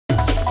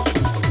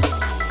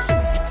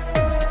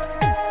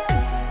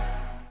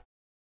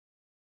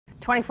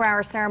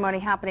24-hour ceremony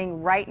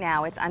happening right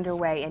now. It's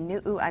underway in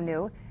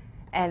Nu'uanu,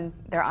 and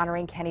they're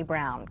honoring Kenny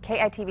Brown.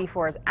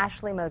 KITV4's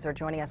Ashley Moser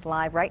joining us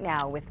live right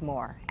now with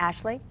more.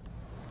 Ashley?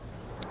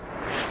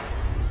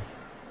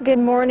 Good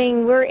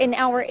morning. We're in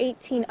hour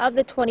 18 of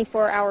the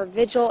 24-hour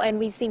vigil, and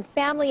we've seen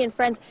family and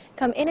friends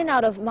come in and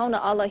out of Mauna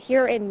Ala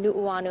here in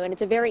Nu'uanu, and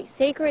it's a very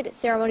sacred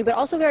ceremony, but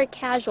also very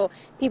casual.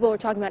 People were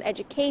talking about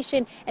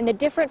education and the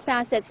different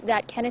facets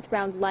that Kenneth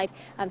Brown's life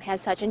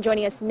has touched. And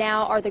joining us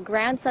now are the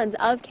grandsons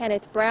of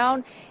Kenneth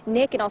Brown,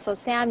 Nick and also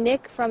Sam.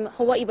 Nick from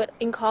Hawaii, but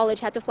in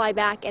college had to fly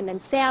back, and then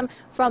Sam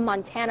from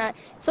Montana.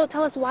 So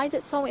tell us, why is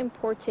it so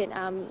important?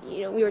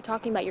 We were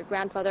talking about your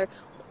grandfather.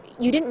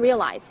 You didn't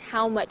realize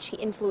how much he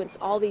influenced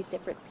all these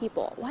different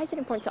people. Why is it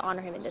important to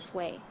honor him in this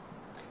way?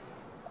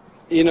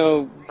 You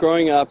know,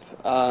 growing up,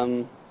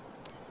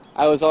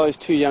 I was always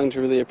too young to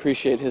really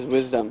appreciate his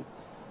wisdom.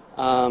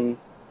 And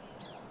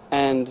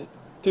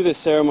through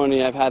this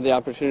ceremony, I've had the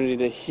opportunity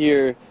to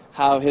hear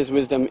how his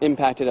wisdom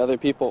impacted other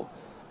people.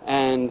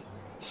 And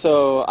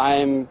so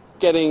I'm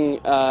getting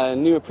a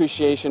new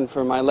appreciation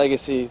for my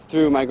legacy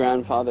through my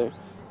grandfather,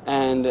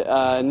 and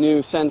a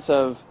new sense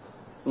of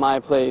my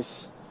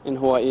place in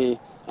Hawaii,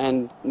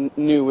 and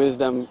new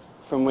wisdom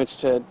from which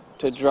to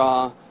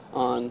draw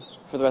on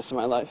for the rest of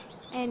my life.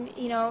 And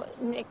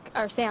Nick,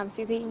 or Sam,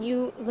 excuse me,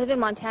 you live in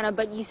Montana,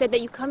 but you said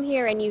that you come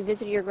here and you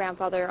visit your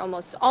grandfather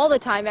almost all the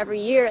time,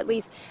 every year at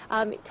least.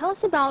 Tell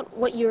us about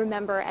what you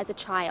remember as a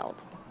child.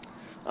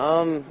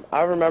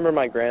 I remember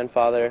my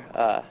grandfather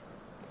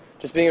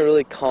just being a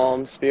really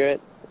calm spirit,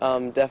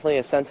 definitely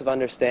a sense of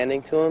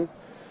understanding to him.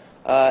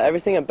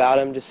 Everything about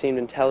him just seemed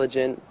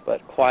intelligent,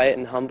 but quiet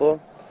and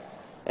humble.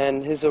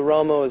 And his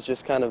aroma was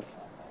just it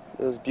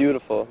was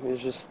beautiful. He was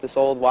just this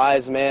old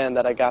wise man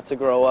that I got to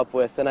grow up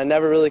with, and I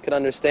never really could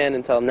understand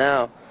until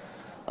now,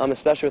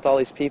 especially with all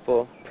these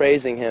people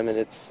praising him. And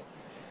it's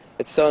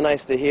so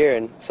nice to hear,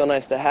 and so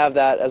nice to have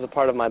that as a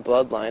part of my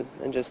bloodline,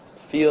 and just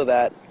feel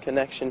that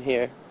connection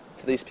here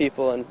to these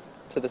people and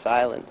to this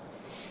island.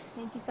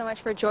 Thank you so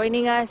much for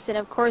joining us, and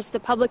of course the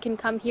public can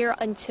come here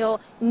until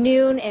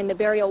noon, and the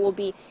burial will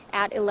be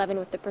at 11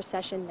 with the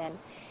procession then.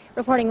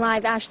 Reporting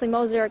live, Ashley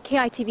Moser,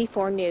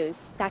 KITV4 News.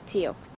 Back to you.